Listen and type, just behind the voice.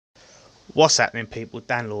What's happening, people?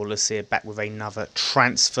 Dan Lawless here, back with another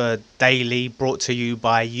Transfer Daily, brought to you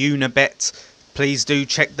by Unibet. Please do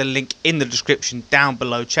check the link in the description down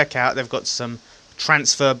below. Check out, they've got some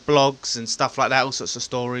transfer blogs and stuff like that, all sorts of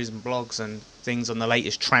stories and blogs and things on the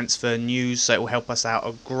latest transfer news, so it will help us out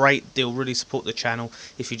a great deal. Really support the channel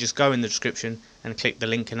if you just go in the description and click the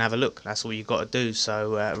link and have a look. That's all you got to do,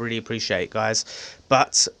 so really appreciate it, guys.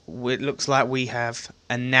 But it looks like we have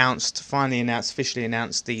officially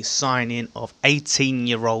announced the signing of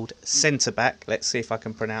 18-year-old centre-back. Let's see if I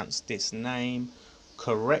can pronounce this name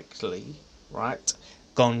correctly. Right,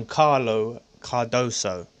 Goncalo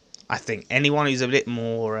Cardoso. I think anyone who's a bit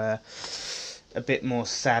more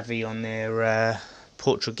savvy on their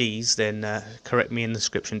Portuguese, then correct me in the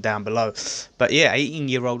description down below. But yeah,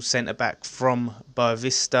 18-year-old centre-back from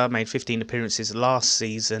Boavista, made 15 appearances last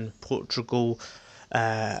season. Portugal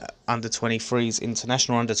under 23s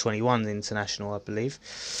international, under 21 international, I believe,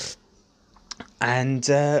 and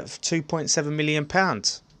 £2.7 million.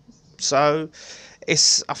 So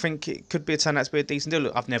I think it could be a turn out to be a decent deal.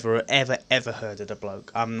 Look, I've never ever heard of the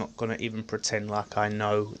bloke. I'm not gonna even pretend like I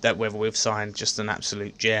know that whether we've signed just an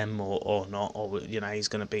absolute gem or not, or he's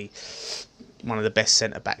gonna be one of the best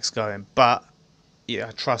centre backs going. But yeah,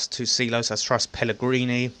 I trust Tusilos, I trust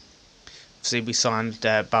Pellegrini. Obviously, we signed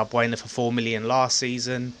Balbuena for $4 million last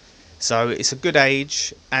season, so it's a good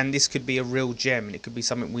age, and this could be a real gem, and it could be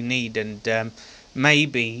something we need, and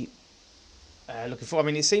maybe. Looking for. I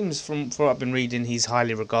mean, it seems from what I've been reading, he's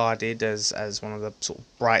highly regarded as one of the sort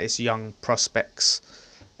of brightest young prospects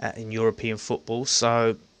in European football.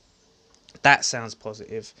 So that sounds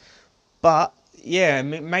positive. But yeah,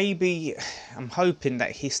 maybe I'm hoping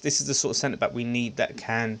that this is the sort of centre back we need that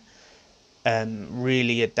can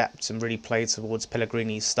really adapt and really play towards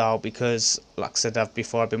Pellegrini's style. Because, like I said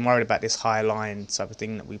before, I've been worried about this high line type of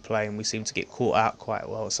thing that we play, and we seem to get caught out quite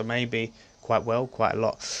well. So maybe quite a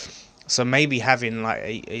lot. So maybe having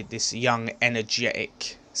like this young,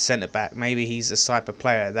 energetic centre-back, maybe he's the type of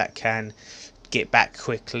player that can get back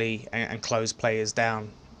quickly and close players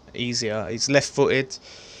down easier. He's left-footed.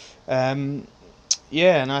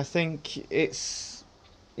 Yeah, and I think it's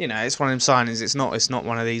it's one of them signings. It's not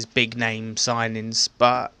one of these big name signings,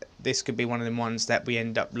 but this could be one of them ones that we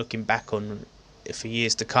end up looking back on for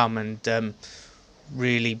years to come, and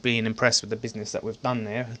really being impressed with the business that we've done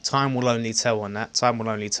there. Time will only tell on that. Time will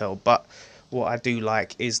only tell. But what I do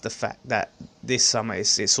like is the fact that this summer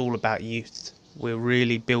it's all about youth. We're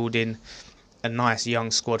really building a nice young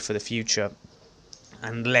squad for the future,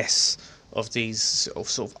 and less of these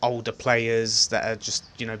sort of older players that are just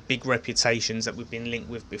big reputations that we've been linked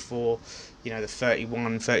with before. The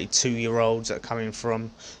 31, 32-year-olds that are coming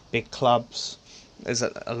from big clubs. There's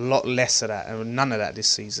a lot less of that, and none of that this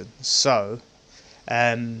season. So.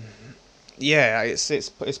 Yeah, it's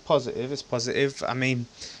positive. It's positive. I mean,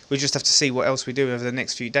 we just have to see what else we do over the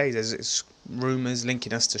next few days. There's rumours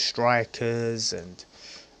linking us to strikers and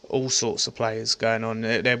all sorts of players going on.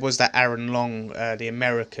 There was that Aaron Long, the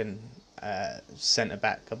American centre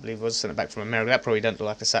back. I believe it was centre back from America. That probably doesn't look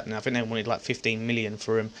like it's happening. I think they wanted like 15 million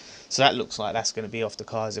for him. So that looks like that's going to be off the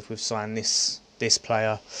cards if we've signed this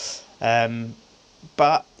player.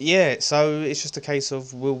 But yeah, so it's just a case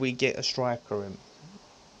of, will we get a striker in?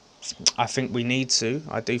 I think we need to.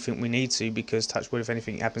 I do think we need to, because touch wood, if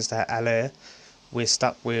anything happens to Haller, we're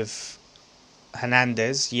stuck with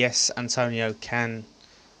Hernandez. Yes, Antonio can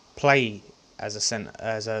play as a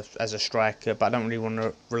striker, but I don't really want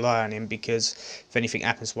to rely on him, because if anything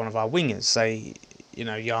happens to one of our wingers, say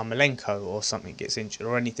Yarmolenko or something gets injured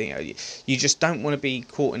or anything, you just don't want to be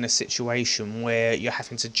caught in a situation where you're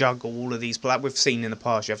having to juggle all of these. Like we've seen in the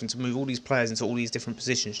past, you're having to move all these players into all these different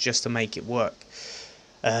positions just to make it work.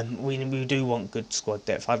 We do want good squad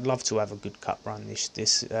depth. I'd love to have a good cup run this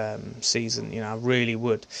season. I really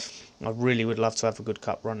would. I really would love to have a good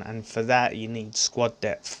cup run, and for that you need squad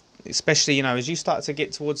depth. Especially as you start to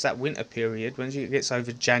get towards that winter period, when it gets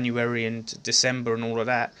over January and December and all of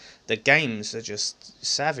that, the games are just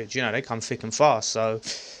savage. They come thick and fast. So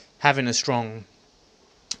having a strong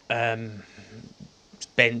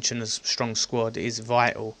bench and a strong squad is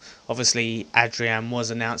vital. Obviously, Adrian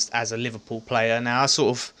was announced as a Liverpool player. Now, I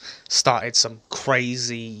sort of started some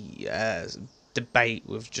crazy debate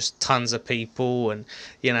with just tons of people, and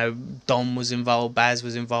Dom was involved, Baz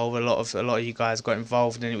was involved, a lot of you guys got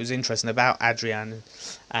involved, and it was interesting about Adrian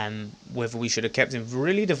and whether we should have kept him.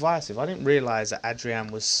 Really divisive. I didn't realise that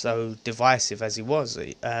Adrian was so divisive as he was.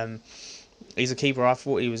 He's a keeper. I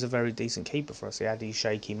thought he was a very decent keeper for us. He had these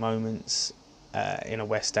shaky moments in a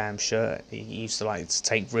West Ham shirt. He used to like to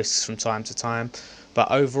take risks from time to time, but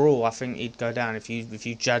overall I think he'd go down if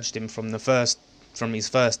you judged him from the first from his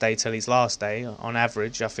first day till his last day, on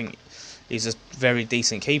average, I think he's a very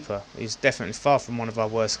decent keeper. He's definitely far from one of our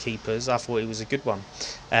worst keepers. I thought he was a good one.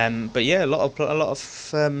 But yeah, a lot of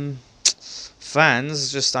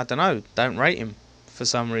fans just, I don't know, don't rate him for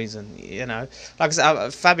some reason. You know, like I said,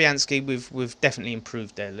 Fabianski, we've definitely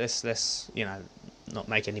improved there. Let's not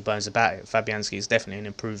make any bones about it. Fabianski is definitely an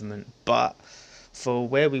improvement, but for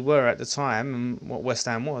where we were at the time and what West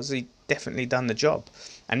Ham was, he definitely done the job.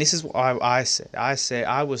 And this is what I said.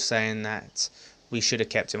 I was saying that we should have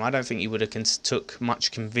kept him. I don't think he would have took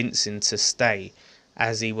much convincing to stay,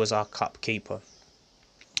 as he was our cup keeper.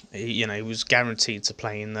 He was guaranteed to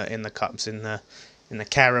play in the cups, in the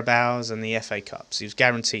Carabaos and the FA Cups. He was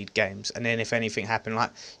guaranteed games. And then if anything happened,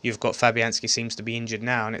 like you've got Fabianski seems to be injured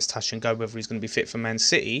now, and it's touch and go whether he's going to be fit for Man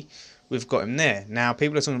City. We've got him there now.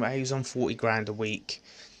 People are talking about he's on 40 grand a week,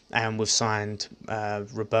 and we've signed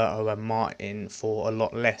Roberto and Martin for a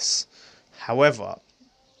lot less. However,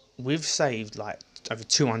 we've saved like over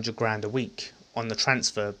 200 grand a week on the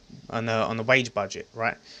transfer, on the wage budget,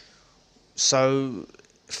 right? So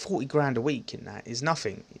 40 grand a week in that is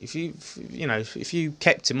nothing. If you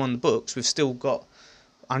kept him on the books, we've still got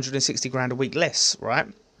 160 grand a week less, right?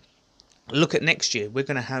 Look at next year. We're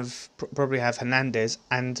going to probably have Hernandez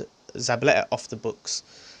and Zabaleta off the books.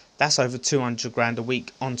 That's over 200 grand a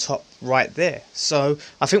week on top right there. So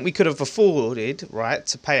I think we could have afforded, right,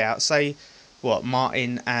 to pay out, say,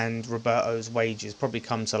 Martin and Roberto's wages probably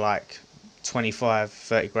come to like 25,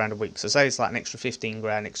 30 grand a week. So say it's like an extra 15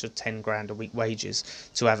 grand, extra 10 grand a week wages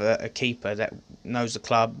to have a keeper that knows the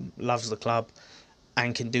club, loves the club,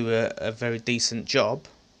 and can do a very decent job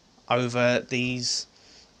over these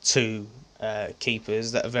two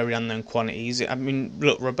keepers that are very unknown quantities. I mean,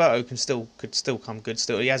 look, Roberto could still come good.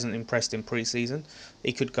 Still, he hasn't impressed in pre-season.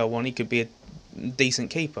 He could go on. He could be a decent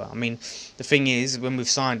keeper. I mean, the thing is, when we've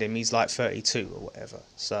signed him, he's like 32 or whatever.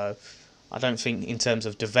 So I don't think in terms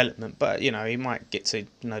of development, but he might get to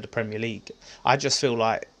the Premier League. I just feel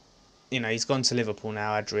like he's gone to Liverpool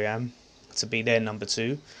now, Adrian, to be their number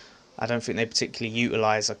 2. I don't think they particularly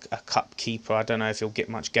utilise a cup keeper. I don't know if he'll get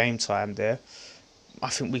much game time there. I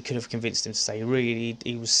think we could have convinced him to stay. Really,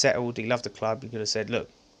 he was settled. He loved the club. He could have said, "Look,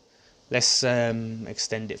 let's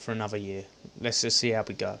extend it for another year. Let's just see how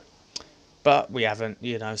we go." But we haven't,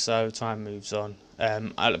 so time moves on.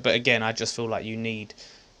 But again, I just feel like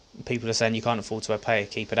people are saying you can't afford to pay a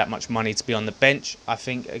keeper that much money to be on the bench. I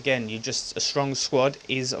think, again, a strong squad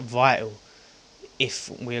is vital if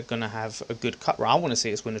we're going to have a good cup run. I want to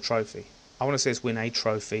see us win a trophy. I want to see us win a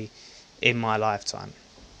trophy in my lifetime.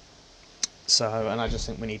 So, and I just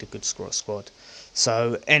think we need a good squad.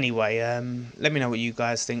 So, anyway, let me know what you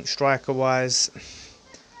guys think. Striker-wise,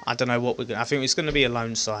 I don't know what we're going to... I think it's going to be a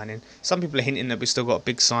loan signing. Some people are hinting that we've still got a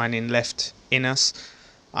big signing left in us.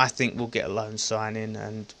 I think we'll get a loan signing,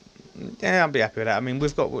 and yeah, I'll be happy with that. I mean,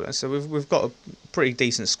 we've got a pretty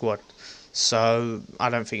decent squad. So I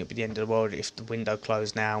don't think it'd be the end of the world if the window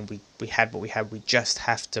closed now and we had what we had. We just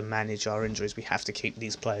have to manage our injuries. We have to keep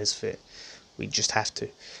these players fit. We just have to.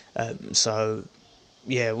 So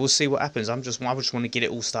yeah, we'll see what happens. I just want to get it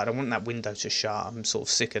all started. I want that window to shut. I'm sort of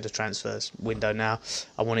sick of the transfers window now.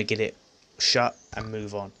 I want to get it shut and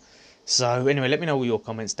move on. So anyway, let me know all your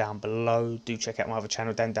comments down below. Do check out my other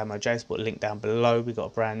channel, Dan Damo Jace. Put a link down below. We got a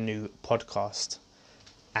brand new podcast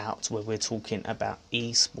out where we're talking about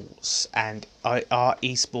esports, and does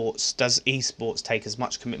esports take as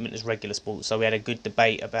much commitment as regular sports? So we had a good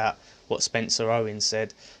debate about what Spencer Owen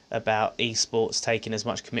said about esports taking as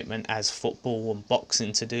much commitment as football and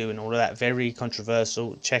boxing to do, and all of that. Very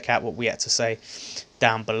controversial. Check out what we had to say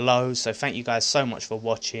down below. So thank you guys so much for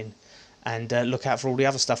watching, and look out for all the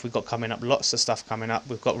other stuff we've got coming up. Lots of stuff coming up.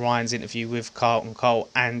 We've got Ryan's interview with Carlton Cole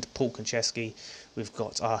and Paul Konchesky. We've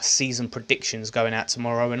got our season predictions going out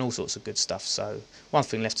tomorrow and all sorts of good stuff. So one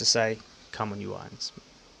thing left to say, come on you Irons.